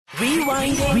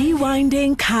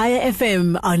Rewinding Kaya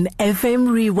FM on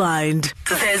FM Rewind.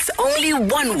 There's only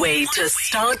one way to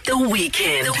start the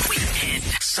weekend.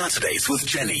 Saturdays with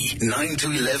Jenny, 9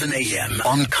 to 11 a.m.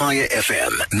 on Kaya FM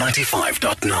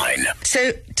 95.9.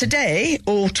 So today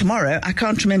or tomorrow, I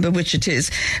can't remember which it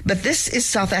is, but this is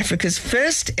South Africa's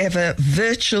first ever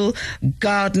virtual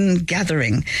garden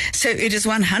gathering. So it is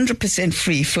 100%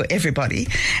 free for everybody.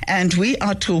 And we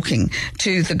are talking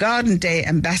to the Garden Day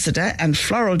ambassador and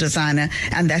floral designer,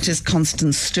 and that is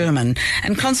Constance Sturman.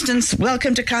 And Constance,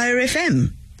 welcome to Kaya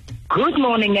FM. Good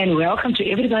morning and welcome to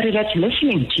everybody that's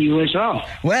listening to you as well.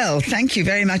 Well, thank you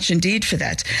very much indeed for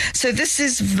that. So this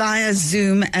is via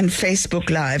Zoom and Facebook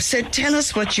Live. So tell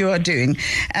us what you are doing,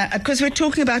 because we're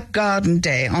talking about Garden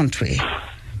Day, aren't we?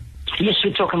 Yes,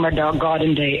 we're talking about our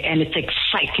Garden Day, and it's an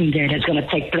exciting day that's going to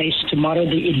take place tomorrow,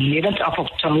 the 11th of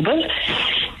October.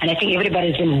 And I think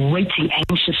everybody's been waiting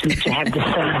anxiously to have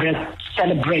the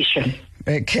celebration.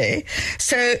 Okay.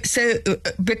 So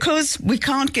because we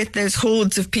can't get those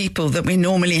hordes of people that we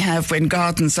normally have when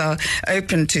gardens are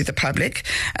open to the public,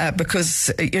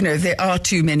 because, there are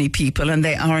too many people and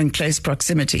they are in close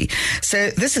proximity.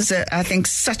 So this is, I think,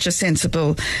 such a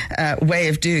sensible way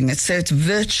of doing it. So it's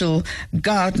virtual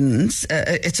gardens.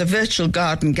 It's a virtual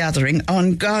garden gathering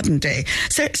on Garden Day.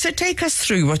 So take us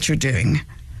through what you're doing.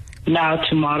 Now,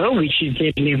 tomorrow, which is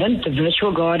the 11th, the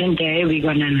virtual Garden Day, we're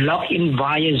going to log in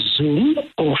via Zoom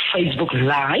or Facebook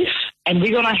Live, and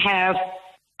we're going to have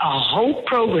a whole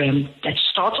program that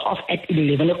starts off at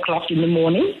 11 o'clock in the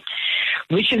morning,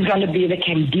 which is going to be the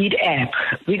Candide app.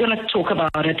 We're going to talk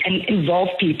about it and involve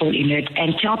people in it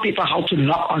and tell people how to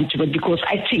log onto it, because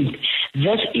I think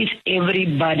this is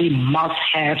everybody must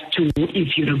have to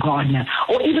if you're a gardener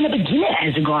or even a beginner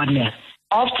as a gardener.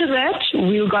 After that,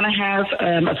 we're going to have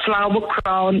a flower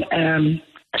crown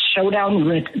showdown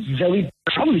with Zoe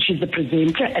Brown, which is the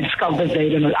presenter, and Skulk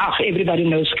Bezuidenhout. Everybody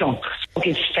knows Skulk. Skulk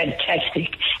is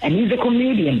fantastic, and he's a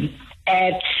comedian.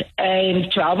 At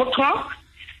 12 o'clock,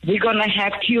 we're going to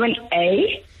have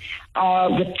Q&A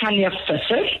with Tanya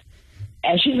Fisser,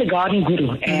 and she's the garden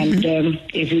guru. And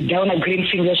if you don't have green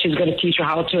fingers, she's going to teach you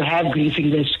how to have green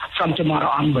fingers from tomorrow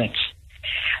onwards.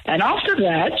 And after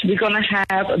that, we're going to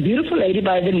have a beautiful lady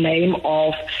by the name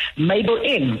of Mabel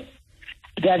M.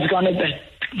 That's going to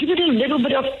give it a little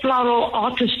bit of floral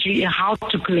artistry and how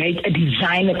to create a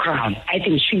designer crown. I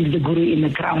think she's the guru in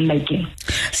the crown making.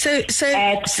 So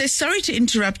sorry to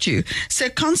interrupt you. So,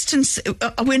 Constance,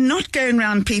 we're not going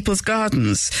around people's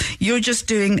gardens. You're just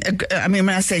doing, when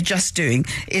I say just doing,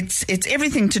 it's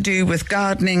everything to do with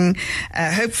gardening,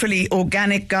 hopefully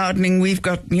organic gardening. We've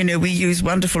got, we use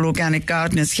wonderful organic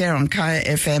gardeners here on Kaya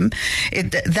FM.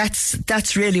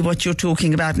 That's really what you're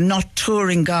talking about, not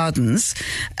touring gardens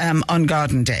on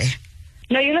Garden Day.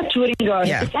 No, you're not touring gardens.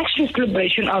 Yeah. It's actually a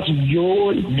celebration of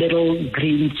your little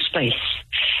green space.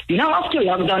 After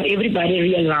lockdown, everybody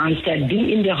realized that being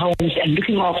in their homes and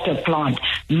looking after a plant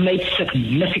made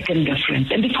significant difference.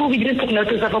 And before, we didn't take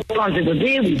notice of our plants. They were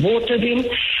there, we watered them,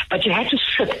 but you had to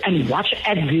sit and watch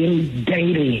at them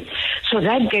daily. So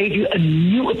that gave you a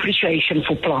new appreciation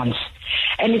for plants.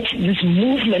 And it's this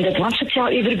movement that wants to tell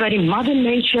everybody Mother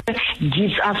Nature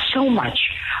gives us so much.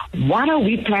 What are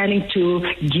we planning to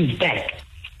give back?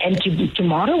 And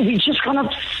tomorrow, we're just going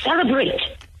to celebrate.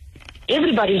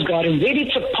 Everybody's garden, whether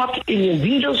it's a pot in your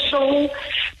windowsill,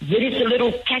 whether it's a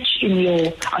little patch on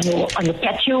your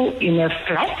patio in a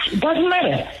flat, it doesn't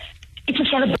matter. It's a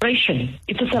celebration.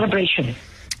 It's a celebration.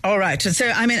 All right.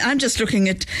 So, I'm just looking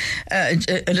at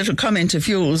a little comment of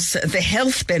yours, the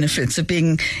health benefits of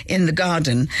being in the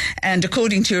garden. And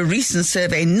according to a recent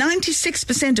survey,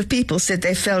 96% of people said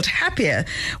they felt happier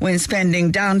when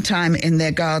spending downtime in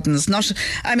their gardens.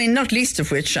 Not least of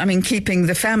which, keeping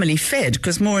the family fed,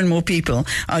 because more and more people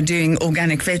are doing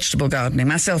organic vegetable gardening,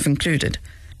 myself included.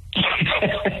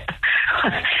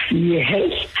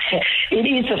 Yes, it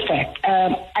is a fact.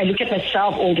 I look at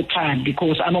myself all the time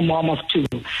because I'm a mom of two.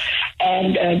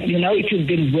 And, if you've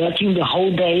been working the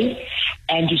whole day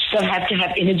and you still have to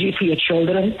have energy for your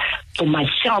children, for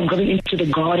myself, going into the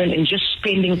garden and just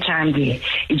spending time there,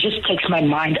 it just takes my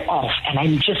mind off and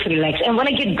I'm just relaxed. And when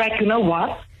I get back, you know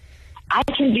what? I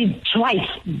can be twice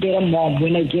better mom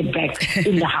when I get back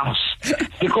in the house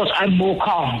because I'm more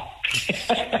calm.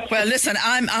 Well, listen,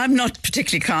 I'm not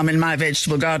particularly calm in my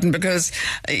vegetable garden because,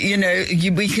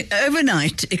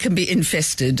 overnight it can be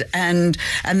infested, and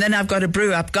then I've got to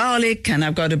brew up garlic, and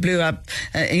I've got to brew up,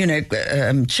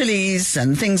 chilies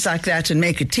and things like that, and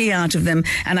make a tea out of them.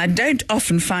 And I don't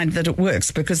often find that it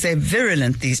works because they're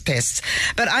virulent, these pests.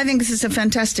 But I think this is a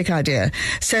fantastic idea.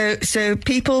 So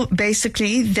people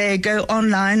basically they go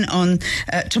online on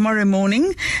tomorrow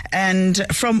morning, and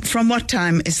from what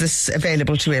time is this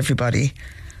available to everybody?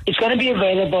 It's going to be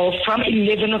available from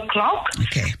 11 o'clock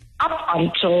up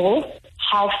until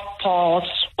past,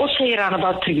 or say around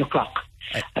about 3 o'clock.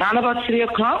 Around about 3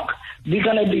 o'clock, we're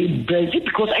going to be busy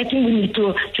because I think we need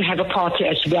to have a party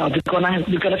as well. We're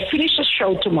going to finish the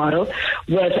show tomorrow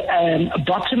with a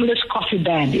Bottomless Coffee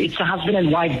Band. It's a husband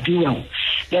and wife duo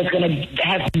that's going to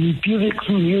have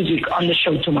beautiful music on the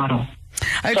show tomorrow.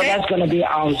 Okay. So that's going to be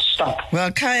our stop.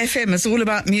 Well, Kaya FM is all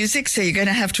about music, so you're going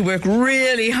to have to work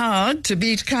really hard to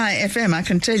beat Kaya FM, I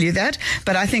can tell you that.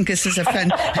 But I think this is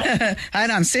and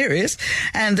I'm serious,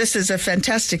 and this is a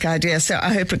fantastic idea, so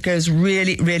I hope it goes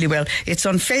really, really well. It's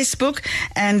on Facebook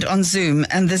and on Zoom,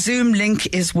 and the Zoom link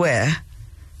is where?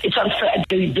 It's on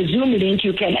the Zoom link.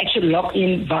 You can actually log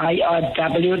in via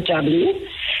Garden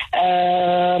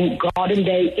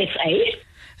Day SA.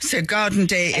 So Garden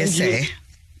Day SA.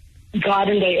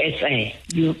 Garden Day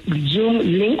SA. Your Zoom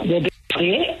link will be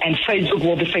there, and Facebook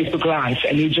will be Facebook Live,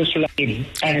 and you just log in,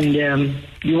 and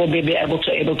you will be able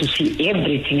to see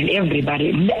everything and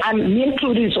everybody. Me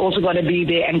included is also going to be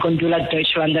there, and Gondula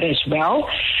Deutschlander as well.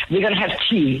 We're going to have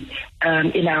tea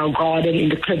in our garden in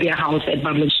the Clivier House at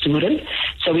Babylon Student.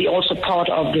 So we're also part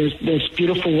of this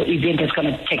beautiful event that's going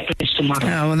to take place tomorrow.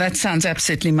 Oh, well, that sounds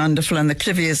absolutely wonderful. And the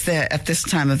Cliviers there at this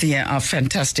time of the year are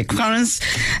fantastic. Constance,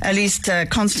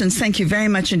 thank you very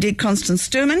much indeed. Constance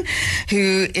Sturman,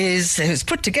 who's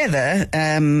put together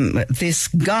this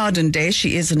Garden Day.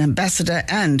 She is an ambassador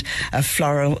and a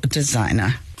floral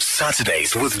designer.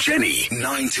 Saturdays with Jenny,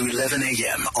 9 to 11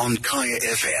 a.m. on Kaya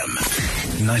FM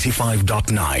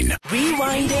 95.9.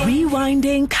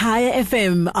 Rewinding Kaya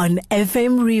FM on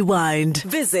FM Rewind.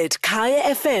 Visit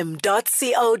kayafm.co.za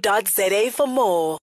for more.